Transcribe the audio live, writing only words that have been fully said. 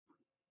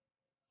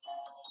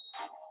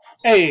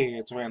Hey,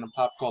 it's Random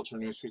Pop Culture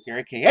Newsweek here,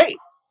 aka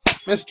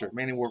Mr.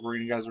 Manny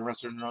Wolverine. You guys are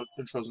wrestling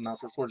intros and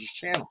outros for this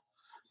channel.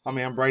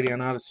 I'm Brady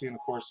on Odyssey, and of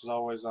course, as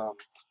always,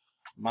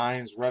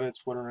 mine's Reddit,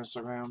 Twitter,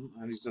 Instagram,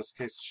 and he's just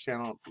in case this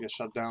channel gets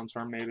shut down,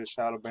 terminated,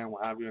 shadow banned,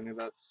 what have you, any of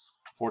that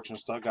fortunate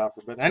stuff, God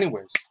forbid.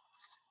 Anyways,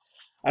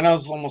 I know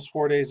it's almost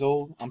 4 days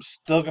old. I'm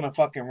still gonna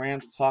fucking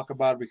rant and talk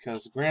about it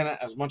because, granted,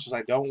 as much as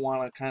I don't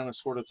want to kind of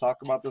sort of talk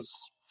about this,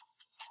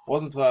 it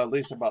wasn't until at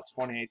least about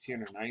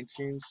 2018 or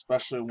 19,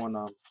 especially when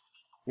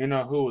you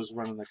know who was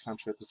running the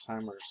country at the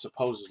time, or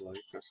supposedly.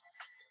 Because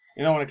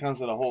when it comes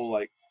to the whole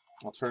like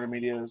alternative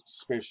media,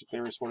 conspiracy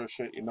theory sort of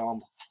shit, I'm a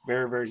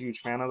very, very huge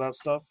fan of that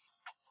stuff.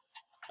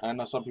 I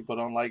know some people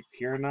don't like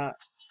hearing that.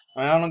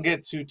 I don't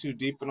get too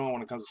deep in it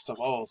when it comes to stuff.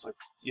 Oh, it's like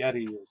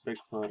Yeti or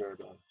Bigfoot or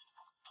the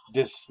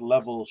this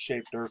level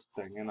shaped Earth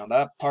thing.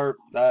 That part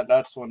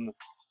that's when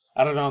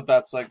I don't know if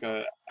that's like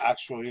a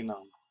actual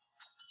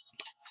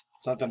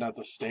something that's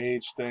a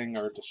stage thing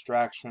or a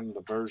distraction,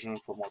 diversion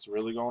from what's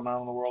really going on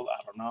in the world.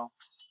 I don't know.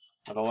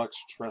 That whole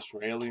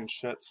extraterrestrial alien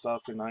shit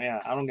stuff, yeah,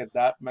 I don't get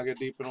that mega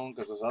deep in them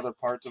because there's other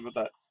parts of it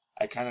that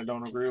I kind of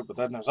don't agree with. But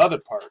then there's other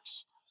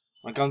parts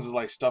when it comes to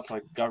like stuff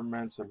like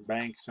governments and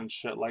banks and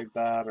shit like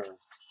that, or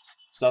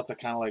stuff that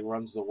kind of like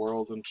runs the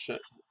world and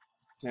shit,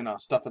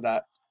 stuff of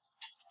that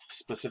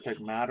specific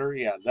matter.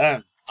 Yeah,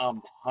 then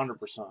I'm 100%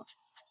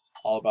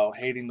 all about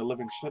hating the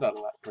living shit out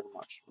of that, pretty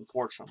much.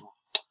 Unfortunately,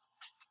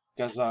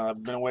 because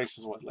I've been awake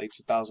since what, late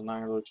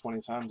 2009, early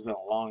 2010. It's been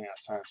a long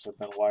ass time since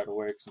I've been wide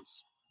awake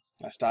since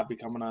I stopped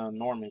becoming a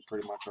normie,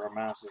 pretty much, or a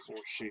masses or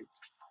a sheep.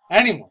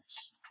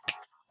 Anyways,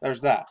 there's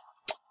that.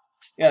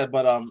 Yeah,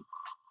 but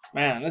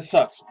man, this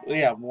sucks.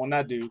 Yeah, when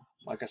that dude,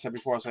 like I said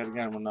before, I'll say it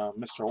again, when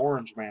Mr.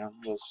 Orange Man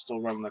was still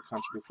running the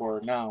country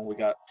before, now we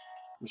got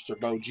Mr.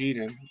 Bo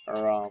Jeeden,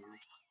 or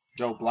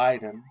Joe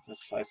Biden,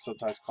 as I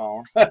sometimes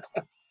call him.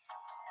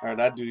 Or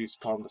that dude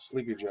used to call him the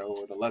Sleepy Joe,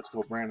 or the Let's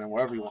Go Brandon,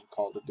 whatever you want to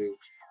call the dude,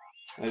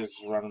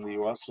 is running the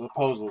U.S.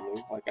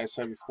 Supposedly, like I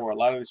said before, a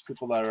lot of these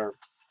people that are,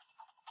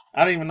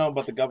 I don't even know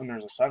about the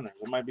governors and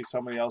senators. It might be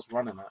somebody else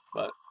running it,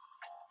 but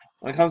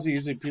when it comes to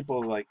usually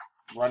people like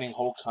running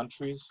whole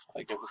countries,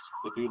 like if it's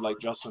the dude like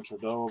Justin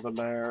Trudeau over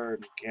there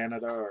in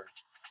Canada, or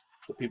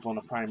the people in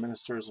the prime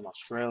ministers in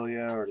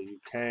Australia or the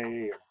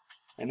UK or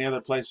any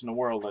other place in the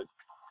world, like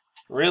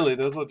really,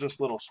 those are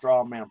just little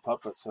straw man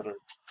puppets that are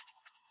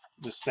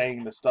just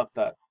saying the stuff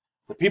that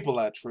the people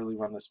that truly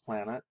run this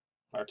planet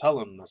are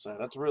telling them to say.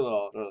 That's really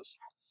all it is.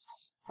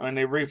 I mean,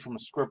 they read from a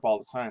script all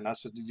the time.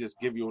 That's to just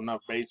give you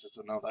enough basis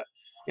to know that,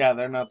 yeah,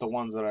 they're not the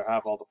ones that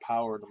have all the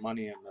power, the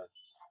money, and the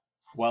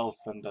wealth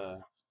and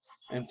the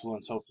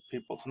influence over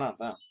people. It's not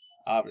them,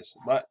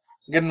 obviously. But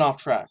getting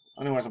off track.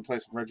 Anyways, I'm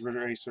playing some Ridge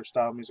Racer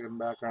style music in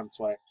the background. That's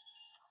why,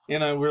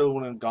 I really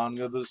wouldn't have gone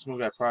to this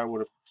movie. I probably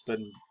would have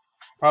been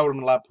a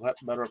lot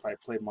better if I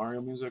played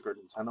Mario music or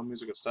Nintendo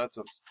music instead,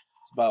 since it's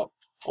about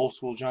old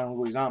school John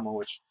Leguizamo,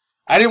 which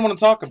I didn't want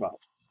to talk about.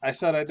 I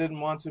said I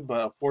didn't want to,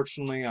 but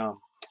unfortunately, I'm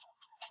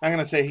not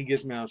gonna say he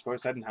gives me no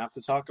choice. I didn't have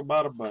to talk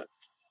about it, but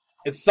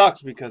it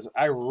sucks because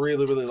I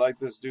really, really like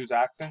this dude's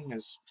acting.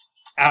 Is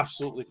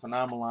absolutely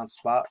phenomenal on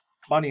spot.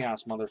 Funny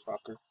ass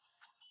motherfucker.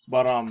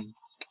 But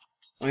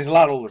when he's a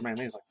lot older, man.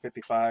 He's like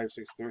 55,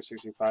 63,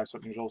 65,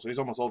 something years old. So he's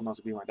almost old enough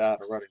to be my dad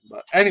already.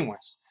 But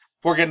anyways,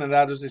 before getting into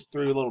that, there's these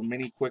three little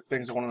mini quick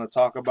things I wanted to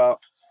talk about.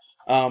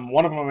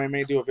 One of them I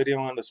may do a video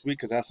on this week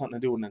because it has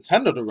something to do with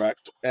Nintendo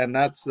Direct, and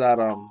that's that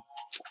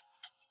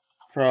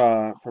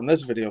from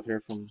this video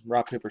here from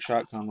Rock Paper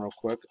Shotgun real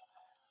quick.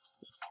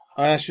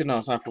 Actually, no,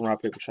 it's not from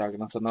Rock Paper Shotgun.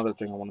 That's another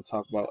thing I want to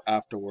talk about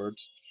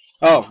afterwards.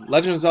 Oh,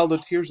 Legend of Zelda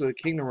Tears of the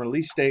Kingdom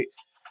release date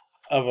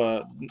of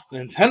a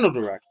Nintendo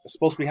Direct. It's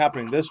supposed to be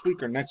happening this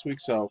week or next week,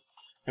 so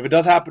if it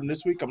does happen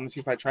this week, I'm going to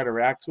see if I try to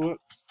react to it.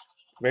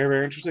 Very,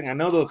 very interesting. I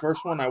know the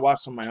first one I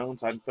watched on my own,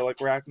 so I didn't feel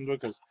like reacting to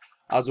it because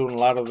I was doing a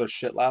lot of other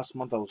shit last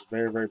month. I was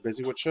very, very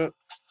busy with shit.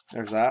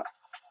 There's that.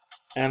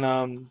 And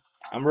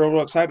I'm real,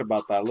 real excited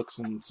about that.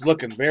 It's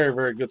looking very,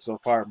 very good so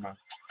far, man.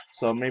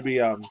 So maybe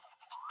I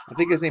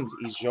think his name's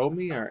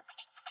Ijomi or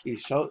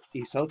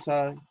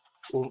Isota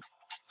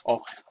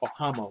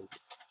Ohamo.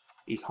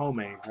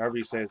 Ihome, however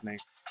you say his name.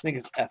 I think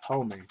it's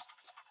Ethome.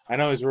 I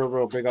know he's real,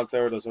 real big out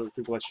there. There's other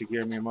people like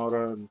Shigeru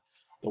Miyamoto and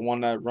the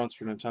one that runs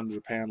for Nintendo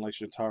Japan, like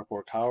Shintaro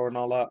Furukawa and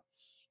all that.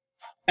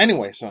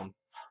 Anyway, so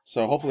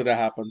hopefully that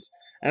happens.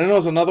 And I know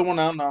there's another one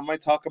out, and I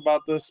might talk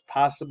about this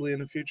possibly in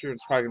the future.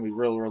 It's probably going to be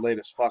real, real late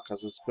as fuck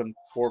because it's been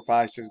 4,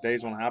 5, 6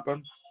 days when it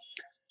happened.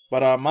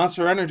 But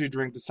Monster Energy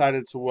Drink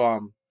decided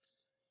to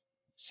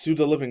sue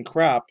the living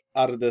crap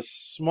out of this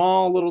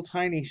small little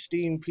tiny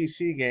Steam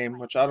PC game,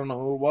 which I don't know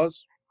who it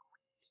was.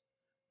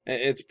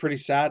 It's pretty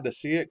sad to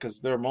see it because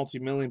they're a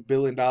multi-million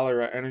billion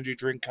dollar energy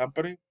drink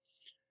company,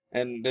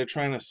 and they're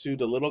trying to sue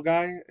the little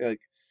guy. Like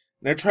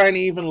they're trying to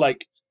even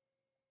like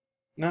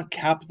not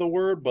cap the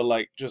word, but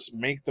like just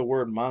make the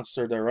word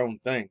monster their own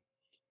thing.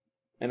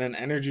 And then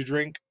energy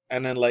drink,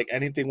 and then like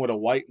anything with a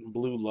white and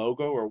blue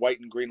logo or white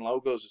and green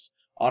logos is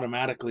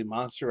automatically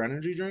Monster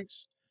energy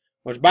drinks.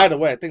 Which, by the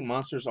way, I think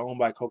Monster's owned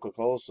by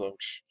Coca-Cola, so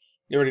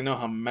You already know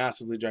how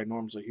massively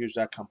ginormously huge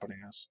that company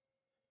is.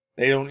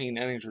 They don't need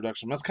any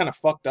introduction. That's kind of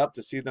fucked up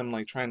to see them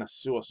like trying to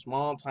sue a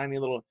small, tiny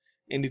little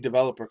indie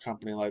developer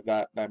company like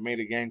that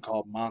made a game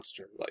called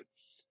Monster. Like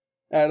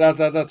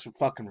that's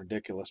fucking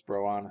ridiculous,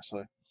 bro.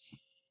 Honestly,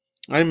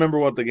 I remember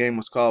what the game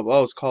was called.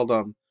 Oh, it's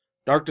called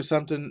Dark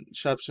Deception,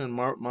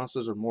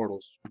 Monsters or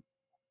Mortals.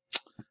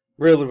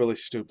 Really, really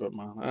stupid,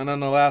 man. And then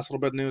the last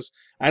little bit of news.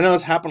 I know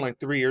this happened like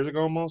 3 years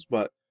ago almost,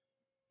 but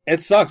it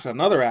sucks.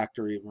 Another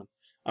actor even.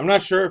 I'm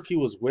not sure if he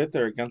was with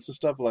or against the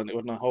stuff like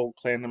when the whole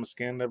Clan Name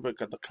scandal, but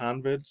got the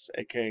convids,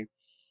 aka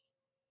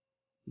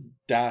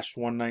Dash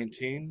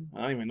 119.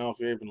 I don't even know if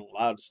you're even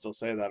allowed to still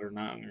say that or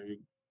not, or you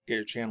get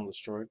your channel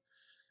destroyed.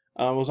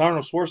 It was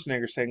Arnold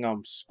Schwarzenegger saying,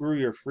 screw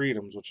your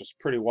freedoms, which is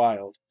pretty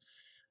wild.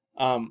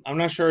 I'm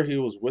not sure he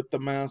was with the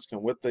mask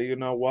and with the you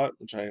know what,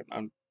 which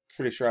I'm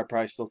pretty sure I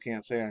probably still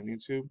can't say on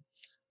YouTube,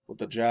 with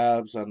the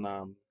jabs and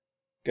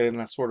getting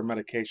that sort of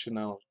medication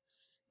that'll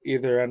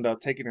either end up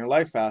taking your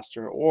life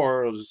faster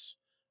or it'll just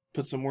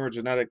put some more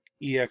genetic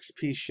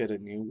EXP shit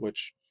in you,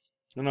 which,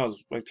 who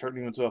knows, like turn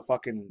you into a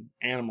fucking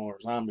animal or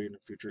zombie in the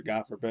future,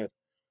 God forbid.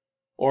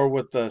 Or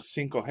with the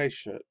Cinco Hey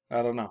shit,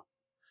 I don't know.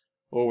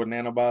 Or with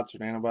nanobots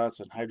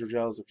and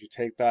hydrogels, if you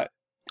take that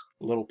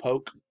little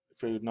poke,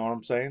 if you know what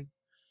I'm saying.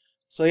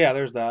 So yeah,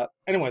 there's that.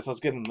 Anyways, let's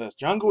get into this.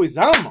 John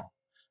Leguizamo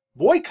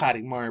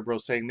boycotting Mario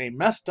Bros, saying they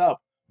messed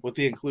up with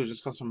the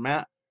inclusions. Comes from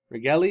Matt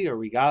Regali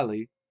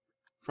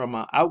from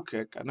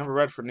Outkick. I never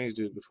read from these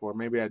dudes before.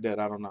 Maybe I did.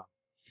 I don't know.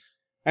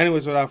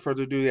 Anyways, without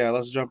further ado, yeah,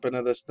 let's jump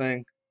into this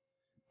thing.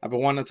 I've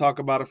been wanting to talk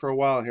about it for a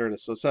while. Here it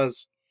is. So it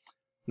says,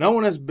 no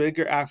one has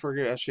bigger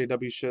Africa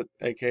SJW shit,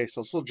 aka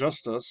social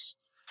justice.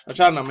 Which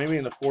I don't know, maybe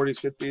in the 40s,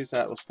 50s,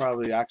 that was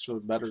probably actually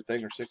a better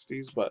thing, or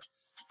 60s, but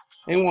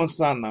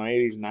once, I don't know,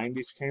 80s,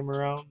 90s came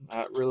around,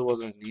 that really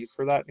wasn't a need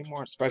for that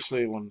anymore,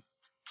 especially when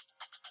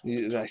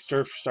I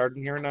started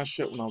hearing that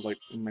shit when I was like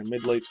in my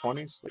mid-late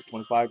 20s, like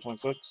 25,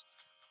 26,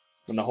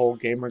 when the whole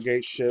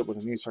Gamergate shit, when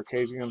the new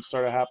Sarkazian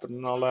started happening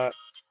and all that.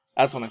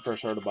 That's when I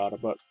first heard about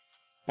it, but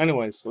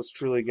anyways, let's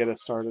truly get it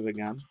started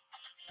again.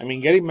 I mean,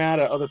 getting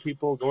mad at other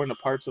people, going to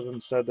parts of him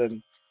instead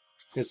than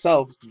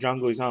himself, John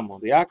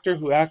Leguizamo, the actor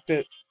who asked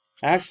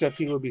if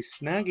he would be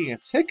snagging a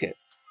ticket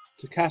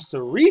to catch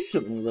the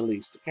recently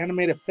released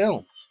animated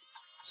film,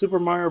 Super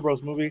Mario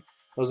Bros. Movie. It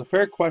was a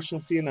fair question,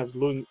 seeing as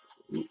John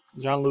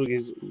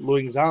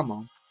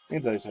Leguizamo,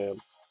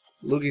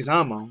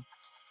 Leguizamo,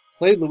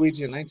 played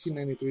Luigi in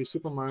 1993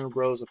 Super Mario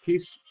Bros., a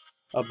piece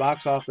of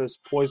box office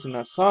poison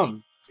that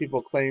some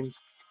people claim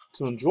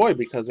to enjoy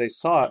because they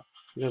saw it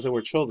because they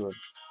were children.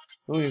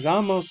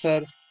 Leguizamo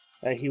said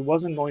that he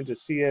wasn't going to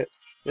see it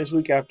this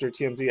week after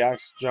TMZ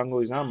asked John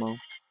Leguizamo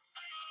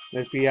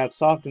if he had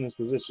softened his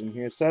position. He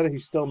has said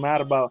he's still mad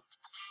about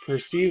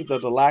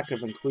the lack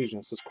of inclusion.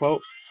 It says,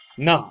 quote,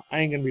 no,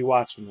 I ain't going to be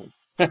watching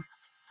it.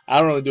 I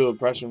don't really do an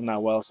impression of him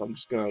that well, so I'm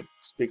just going to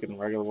speak in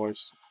regular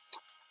voice.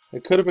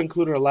 It could have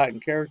included a Latin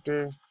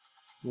character,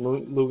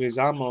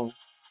 Leguizamo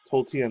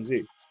told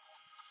TMZ.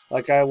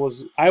 Like I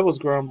was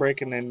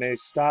groundbreaking and they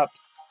stopped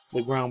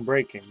the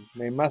groundbreaking.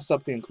 They messed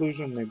up the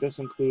inclusion, they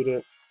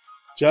disincluded.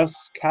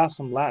 Just cast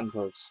some Latin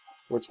folks.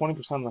 We're 20%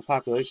 of the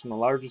population, the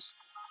largest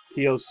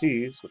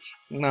POCs, which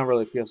not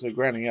really POC,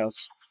 granted,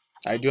 yes.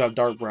 I do have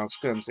dark brown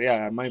skin, so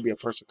yeah, I might be a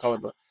person of color,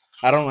 but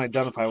I don't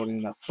identify with any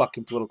of that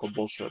fucking political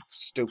bullshit.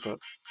 It's stupid.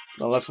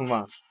 Now let's move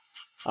on.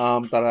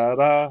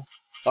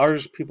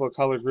 Largest people of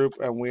color group,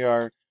 and we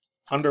are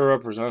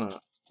underrepresented.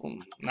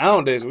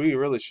 Nowadays, we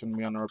really shouldn't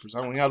be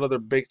underrepresented. We got other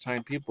big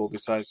time people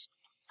besides.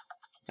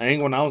 I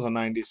think when I was a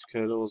 90s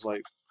kid, it was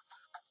like,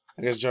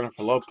 I guess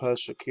Jennifer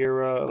Lopez,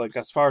 Shakira. Like,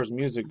 as far as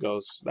music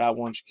goes, that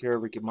one,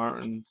 Shakira, Ricky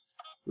Martin,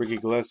 Ricky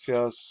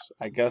Iglesias,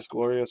 I guess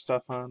Gloria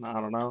Estefan, I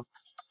don't know.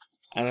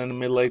 And in the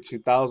mid-late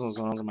 2000s,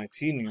 when I was in my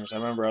teen years, I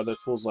remember other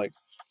fools like,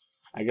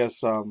 I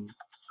guess,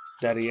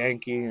 Daddy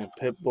Yankee and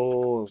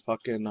Pitbull and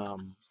fucking,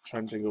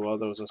 trying to think of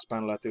other, was a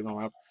Spanish Latino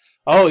rap.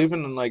 Oh,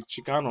 even like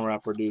Chicano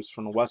rapper dudes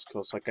from the West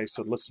Coast. Like, I used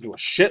to listen to a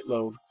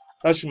shitload,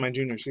 especially my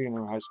junior,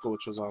 senior high school,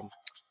 which was, I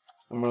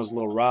remember it was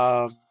Lil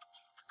Rob,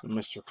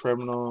 Mr.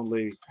 Criminal,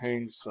 Lady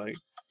Hanks, like,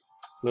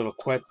 Little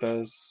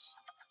Cuetas,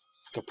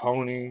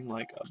 Capone,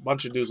 like, a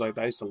bunch of dudes like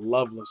that I used to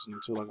love listening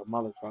to like a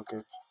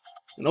motherfucker.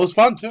 And it was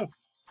fun, too,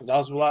 because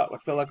I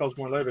feel like I was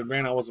more later.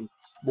 Granted, I wasn't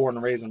born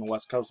and raised on the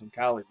West Coast in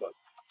Cali, but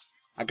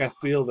I could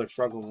feel their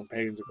struggles and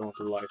pains of going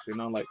through life, you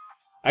know? Like,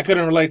 I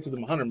couldn't relate to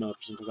them 100%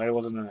 because I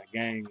wasn't in a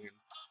gang and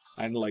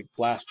I didn't, like,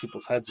 blast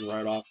people's heads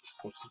right off.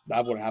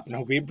 That would have happened. I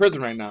would be in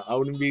prison right now. I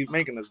wouldn't be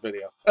making this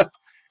video.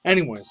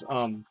 Anyways,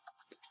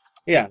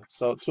 yeah,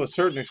 so to a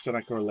certain extent,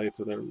 I can relate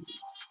to their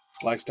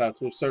lifestyle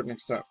to a certain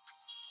extent.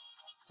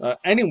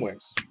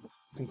 Anyways,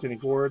 continue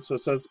forward. So it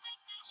says,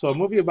 so a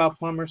movie about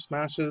plumbers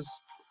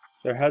smashes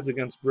their heads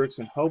against bricks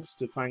in hopes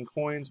to find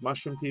coins,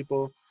 mushroom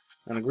people,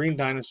 and a green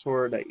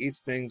dinosaur that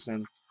eats things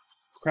and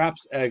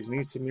craps eggs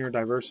needs to mirror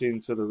diversity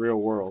into the real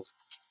world.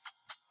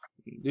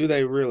 Do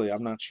they really?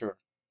 I'm not sure.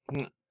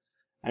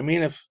 I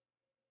mean, if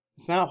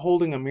it's not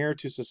holding a mirror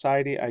to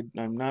society,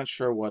 I'm not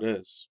sure what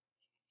is.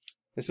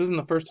 This isn't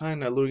the first time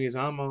that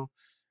Leguizamo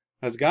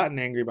has gotten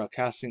angry about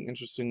casting.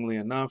 Interestingly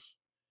enough,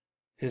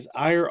 his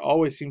ire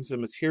always seems to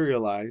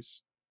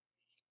materialize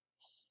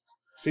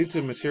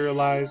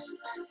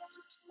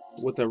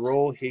with a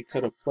role he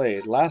could have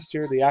played. Last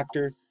year, the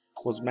actor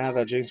was mad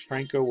that James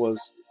Franco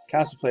was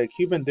cast to play a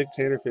Cuban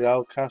dictator,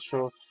 Fidel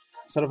Castro,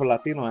 instead of a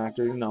Latino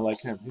actor,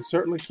 like him. He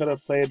certainly could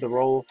have played the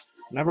role.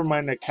 Never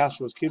mind that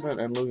Castro was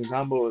Cuban and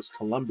Leguizamo was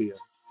Colombian.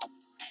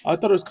 I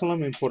thought it was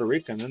Colombian Puerto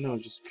Rican, and it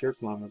was just pure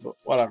Colombian, but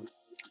whatever.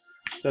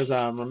 It says,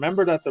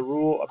 remember that the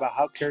rule about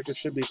how characters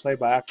should be played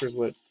by actors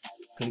with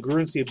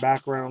congruency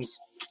backgrounds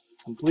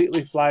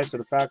completely flies to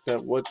the fact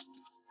that what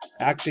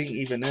acting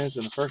even is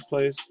in the first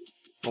place.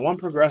 And one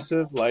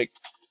progressive like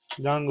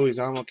John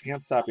Leguizamo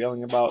can't stop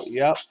yelling about,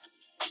 yep,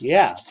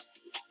 yeah,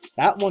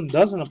 that one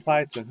doesn't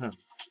apply to him.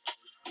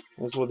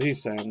 That's what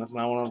he's saying. That's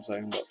not what I'm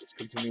saying, but let's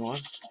continue on.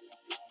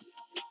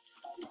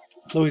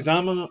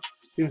 Leguizamo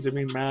seems to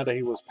be mad that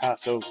he was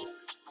passed over.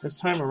 This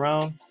time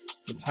around,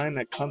 the time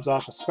that comes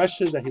off,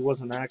 especially that he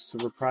wasn't asked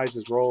to reprise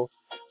his role.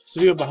 The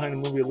studio behind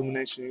the movie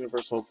Illumination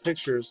Universal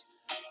Pictures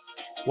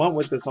went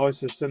with this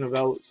Always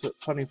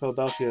Sunny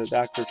Philadelphia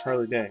actor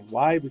Charlie Day.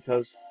 Why?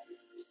 Because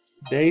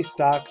Day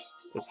stocks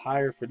is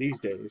higher for these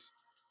days.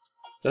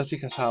 That's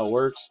because how it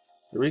works.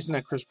 The reason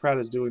that Chris Pratt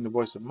is doing the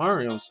voice of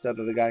Mario instead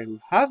of the guy who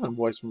hasn't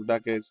voiced for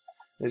decades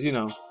is,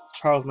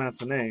 Charles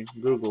Mansonet,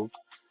 Google.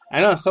 I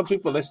know some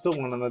people, they still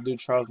want to do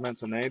Charles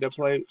Mansonet to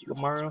play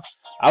Mario.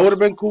 I would have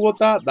been cool with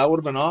that. That would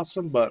have been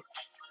awesome, but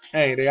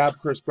hey, they have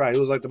Chris Pratt.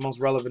 He was like the most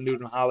relevant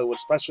dude in Hollywood,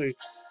 especially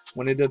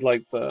when he did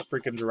like the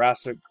freaking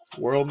Jurassic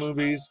World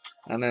movies,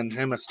 and then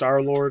him as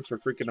Star-Lord for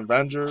freaking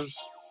Avengers.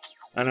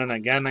 And then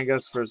again, I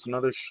guess, for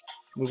another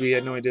movie I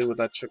know he did with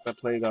that chick that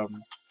played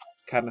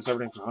Katniss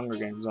Everdeen for Hunger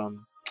Games,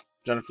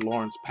 Jennifer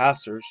Lawrence,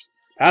 Passengers.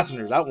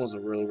 That was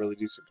a really, really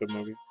decent, good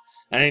movie.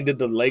 And he did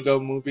the Lego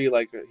movie,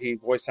 like he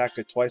voice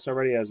acted twice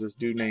already as this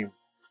dude named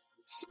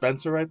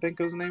Spencer, I think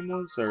his name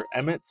was, or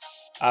Emmett,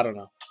 I don't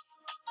know.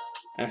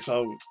 And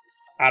so,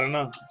 I don't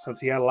know,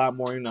 since he had a lot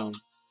more,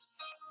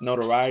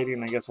 notoriety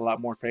and I guess a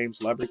lot more fame,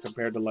 celebrity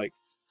compared to like,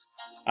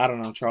 I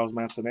don't know, Charles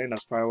Mansonet,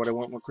 that's probably what I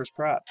went with Chris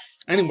Pratt.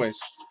 Anyways,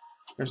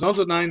 there's no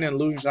denying that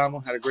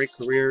Leguizamo had a great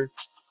career.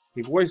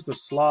 He voiced the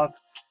Sloth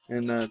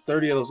in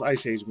 30 of those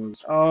Ice Age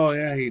movies. Oh,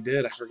 yeah, he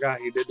did. I forgot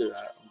he did do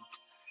that.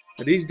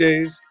 But these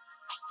days,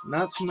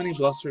 not too many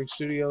blustering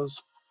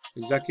studios.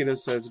 Executive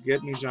says,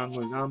 get me John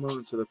Leguizamo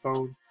into the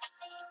phone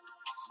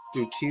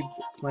through teeth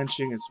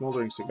clenching and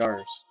smoldering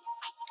cigars.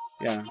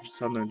 Yeah,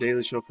 he's on the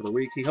Daily Show for the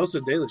week. He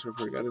hosted Daily Show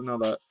for the week. I didn't know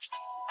that.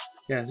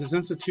 Yeah, his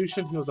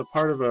institution, he was a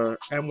part of a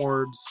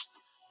M-Word's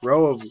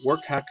row of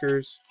work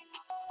hackers,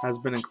 has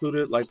been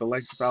included, like the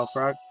likes of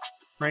Al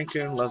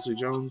Franken, Leslie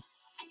Jones,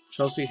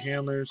 Chelsea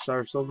Handler,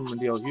 Sarah Silverman,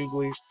 D.L.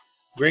 Hughley.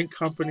 Great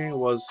company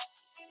was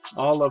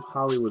all of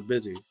Hollywood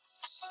busy.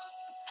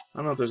 I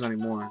don't know if there's any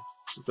more.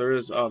 If there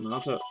is, no,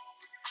 that's it.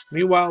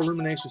 Meanwhile,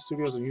 Illumination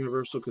Studios and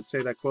Universal could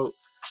say that, quote,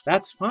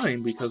 that's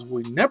fine because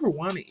we never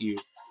wanted you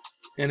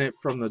in it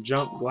from the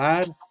jump.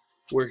 Glad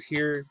we're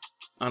here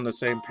on the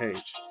same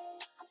page.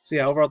 So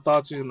yeah, overall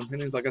thoughts and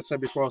opinions, like I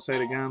said before, I'll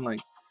say it again, like,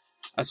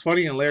 as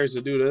funny and hilarious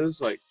as the dude is,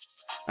 like,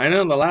 I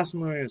know the last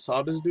movie I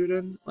saw this dude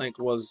in, like,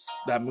 was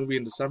that movie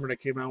in December that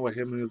came out with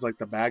him. He was like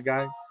the bad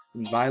guy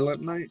in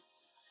Violent Night.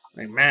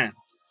 Like, man,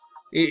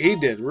 he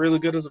did really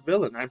good as a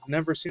villain. I've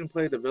never seen him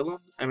play the villain.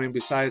 I mean,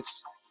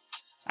 besides,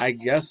 I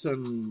guess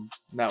in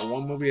that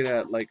one movie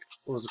that, like,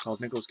 what was it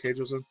called? Nicolas Cage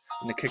was in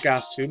the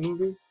Kick-Ass 2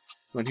 movie,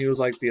 when he was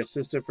like the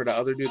assistant for the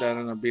other dude that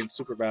ended up being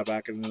super bad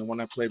back in the one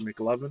that played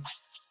McLovin.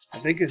 I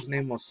think his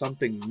name was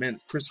something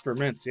Mint. Christopher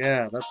Mintz.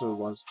 Yeah, that's who it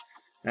was.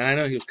 And I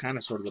know he was kind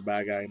of sort of the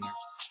bad guy in there.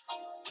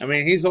 I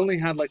mean, he's only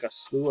had like a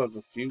slew of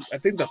a few. I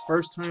think the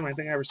first time I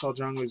ever saw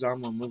John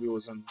Leguizamo in a movie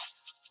was in,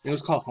 it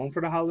was called Home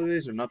for the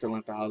Holidays or Nothing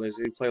Like the Holidays.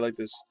 He played like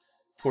this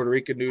Puerto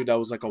Rican dude that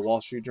was like a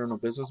Wall Street Journal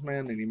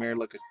businessman, and he married I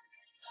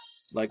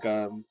was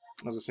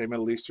gonna say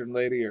Middle Eastern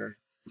lady, or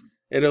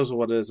it is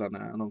what it is on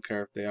that. I don't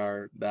care if they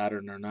are that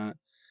or they're not.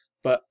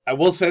 But I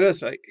will say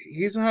this: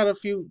 he's had a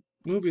few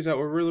movies that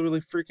were really,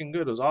 really freaking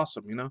good. It was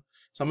awesome,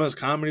 Some of his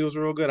comedy was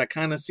real good. I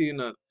kind of seen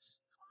to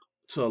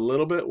a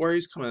little bit where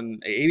he's coming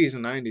 80s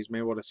and 90s.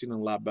 Maybe I would have seen it a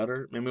lot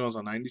better. Maybe I was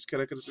a 90s kid.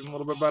 I could have seen it a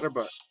little bit better.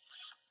 But,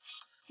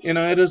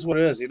 it is what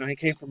it is. He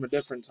came from a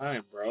different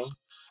time, bro.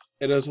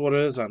 It is what it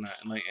is on that.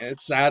 And, like,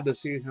 it's sad to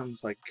see him,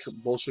 like,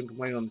 bullshit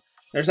complaining on.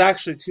 There's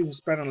actually 2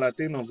 Hispanic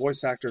Latino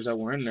voice actors that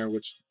were in there,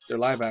 which they're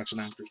live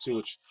action actors, too,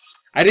 which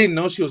I didn't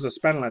know she was a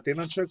Hispanic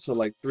Latino chick till,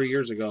 like, 3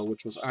 years ago,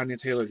 which was Anya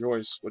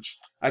Taylor-Joyce, which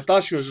I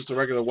thought she was just a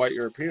regular white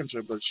European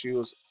chick, but she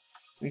was,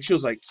 I think she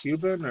was, like,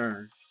 Cuban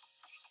or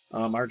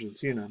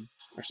Argentinian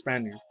or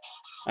Spaniard.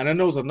 And I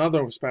know it was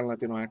another Hispanic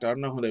Latino actor. I don't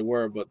know who they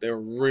were, but they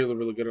were really,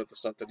 really good at the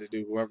stuff that they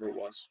do, whoever it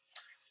was.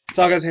 That's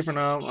all I gotta say for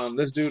now.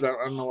 This dude, I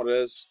don't know what it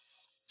is.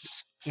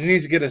 He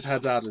needs to get his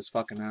head out of his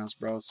fucking ass,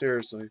 bro.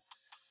 Seriously.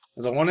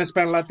 As a one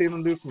Hispanic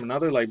Latino dude from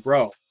another, like,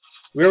 bro,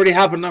 we already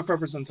have enough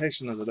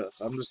representation as it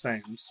is. I'm just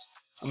saying.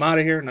 I'm out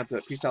of here, and that's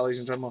it. Peace out, ladies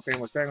and gentlemen.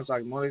 Famous fans,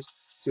 talking movies.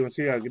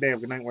 See you. Good day,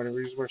 good night, whatever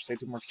you were. Stay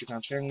tuned more for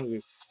Chicano channel.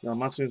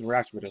 Monster news and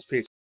reaction videos.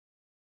 Peace.